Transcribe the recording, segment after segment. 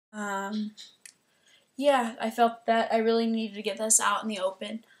Um, yeah, I felt that I really needed to get this out in the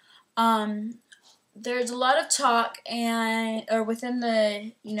open. There's a lot of talk or within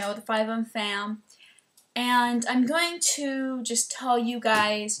the the FiveUnfam, and I'm going to just tell you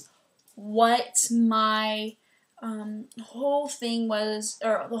guys what my whole thing was,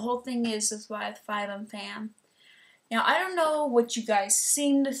 or the whole thing is with FiveUnfam. Now, I don't know what you guys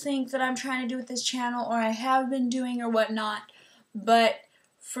seem to think that I'm trying to do with this channel, or I have been doing, or whatnot, but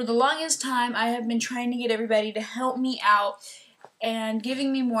for the longest time, I have been trying to get everybody to help me out and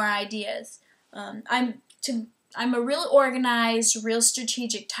giving me more ideas. I'm a real organized, real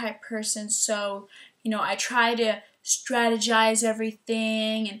strategic type person, so I try to strategize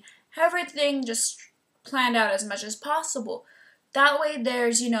everything and have everything just planned out as much as possible. That way,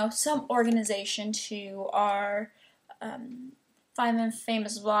 there's some organization to our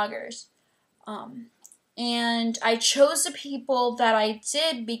FiveUnfamousVloggers. And I chose the people that I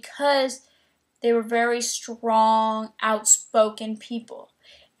did because they were very strong, outspoken people.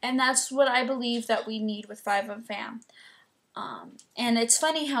 And that's what I believe that we need with FiveUnfam. And it's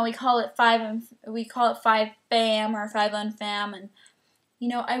funny how we call it FiveFam or FiveUnfam, and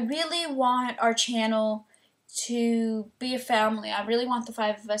I really want our channel to be a family. I really want the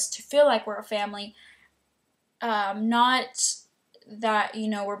five of us to feel like we're a family. Not that,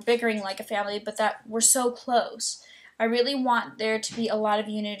 we're bickering like a family, but that we're so close. I really want there to be a lot of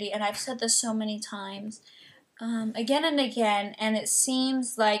unity, and I've said this so many times, again and again, and it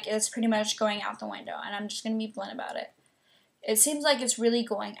seems like it's pretty much going out the window, and I'm just going to be blunt about it. It seems like it's really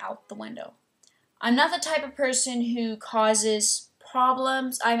going out the window. I'm not the type of person who causes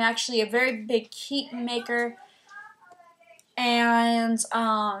problems. I'm actually a very big keep maker, and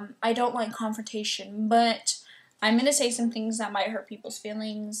I don't like confrontation, but I'm going to say some things that might hurt people's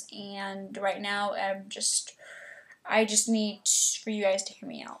feelings, and right now I just need for you guys to hear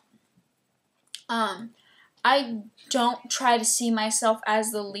me out. I don't try to see myself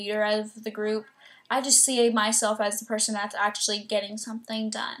as the leader of the group. I just see myself as the person that's actually getting something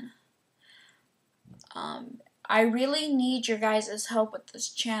done. I really need your guys' help with this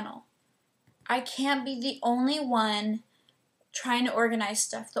channel. I can't be the only one trying to organize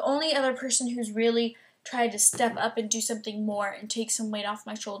stuff. The only other person who's really tried to step up and do something more and take some weight off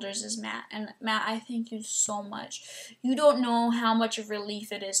my shoulders is Matt. And Matt, I thank you so much. You don't know how much of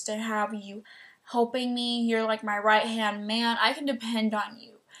relief it is to have you helping me. You're like my right-hand man. I can depend on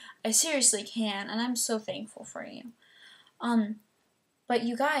you. I seriously can, and I'm so thankful for you. But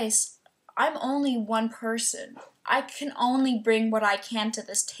you guys, I'm only one person. I can only bring what I can to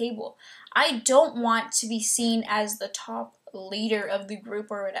this table. I don't want to be seen as the top leader of the group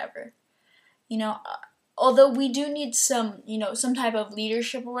or whatever. Although we do need some, some type of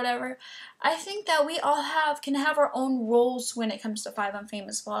leadership or whatever, I think that we all can have our own roles when it comes to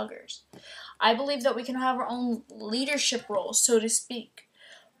FiveUnfamousVloggers. I believe that we can have our own leadership roles, so to speak.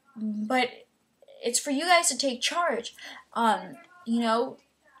 But it's for you guys to take charge. I'm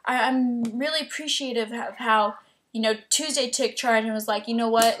really appreciative of how, Tuesday took charge and was like, you know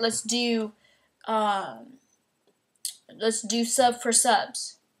what, let's do sub for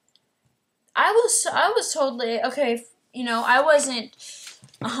subs. I was totally okay. I wasn't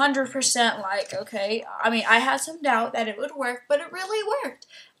 100% like okay. I mean, I had some doubt that it would work, but it really worked.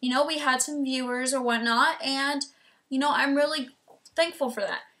 We had some viewers or whatnot, and I'm really thankful for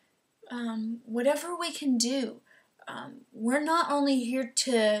that. Whatever we can do, we're not only here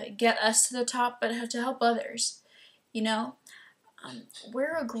to get us to the top, but to help others.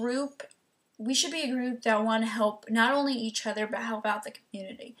 We're a group. We should be a group that want to help not only each other, but help out the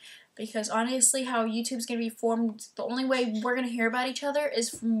community. Because honestly, how YouTube's going to be formed, the only way we're going to hear about each other is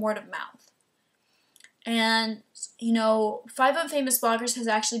from word of mouth. And, FiveUnfamousVloggers has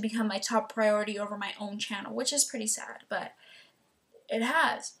actually become my top priority over my own channel, which is pretty sad, but it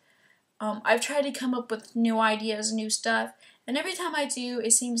has. I've tried to come up with new ideas, new stuff, and every time I do,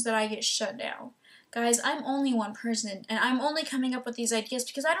 it seems that I get shut down. Guys, I'm only one person, and I'm only coming up with these ideas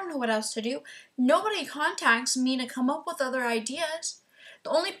because I don't know what else to do. Nobody contacts me to come up with other ideas. The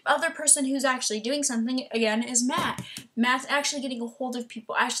only other person who's actually doing something, again, is Matt. Matt's actually getting a hold of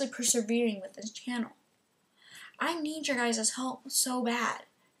people, actually persevering with this channel. I need your guys' help so bad.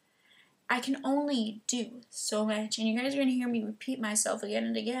 I can only do so much, and you guys are going to hear me repeat myself again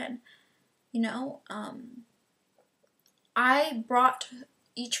and again. I brought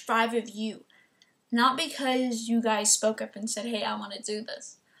each 5 of you, not because you guys spoke up and said, hey, I want to do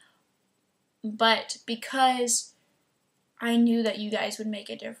this, but because I knew that you guys would make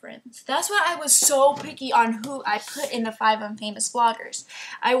a difference. That's why I was so picky on who I put in the 5 Unfamous Vloggers.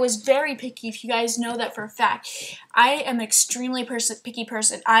 I was very picky, if you guys know that for a fact. I am an extremely picky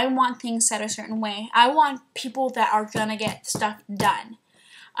person. I want things set a certain way. I want people that are going to get stuff done.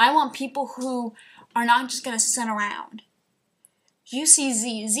 I want people who are not just going to sit around. You see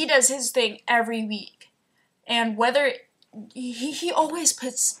Z. Z does his thing every week. And whether he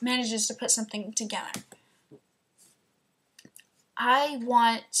always manages to put something together. I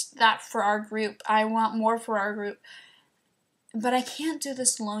want that for our group. I want more for our group. But I can't do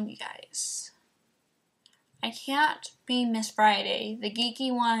this alone, you guys. I can't be Miss Friday, the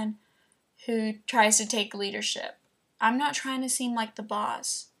geeky one who tries to take leadership. I'm not trying to seem like the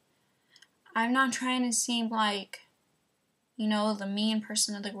boss. I'm not trying to seem like, you know, the mean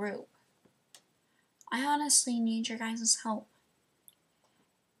person of the group. I honestly need your guys' help.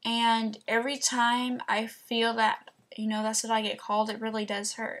 And every time I feel that, you know, that's what I get called, it really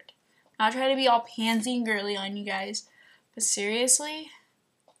does hurt. I'm not trying to be all pansy and girly on you guys, but seriously,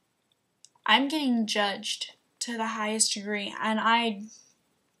 I'm getting judged to the highest degree, and I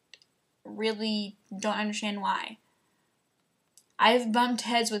really don't understand why. I've bumped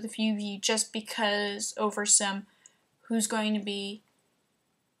heads with a few of you just because over some who's going to be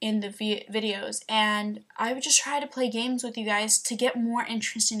in the videos, and I would just try to play games with you guys to get more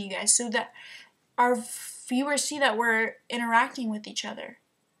interest in you guys so that our viewers see that we're interacting with each other.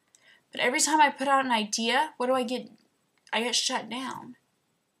 But every time I put out an idea, what do I get? I get shut down.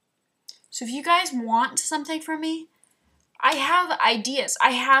 So if you guys want something from me, I have ideas.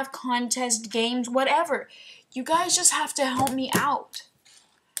 I have contest games, whatever. You guys just have to help me out.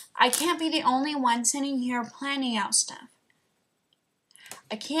 I can't be the only one sitting here planning out stuff.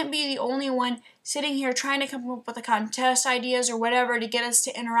 I can't be the only one sitting here trying to come up with the contest ideas or whatever to get us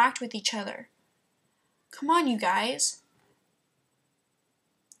to interact with each other. Come on, you guys.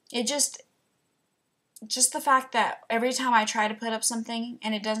 It just the fact that every time I try to put up something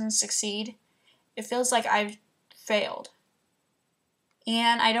and it doesn't succeed, it feels like I've failed.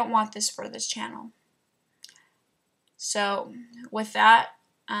 And I don't want this for this channel. So, with that,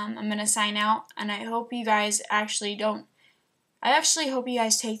 I'm going to sign out, and I hope you guys I actually hope you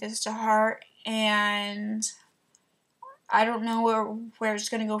guys take this to heart, and I don't know where it's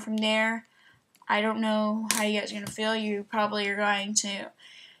going to go from there. I don't know how you guys are going to feel. You probably are going to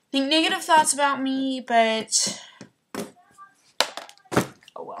think negative thoughts about me, but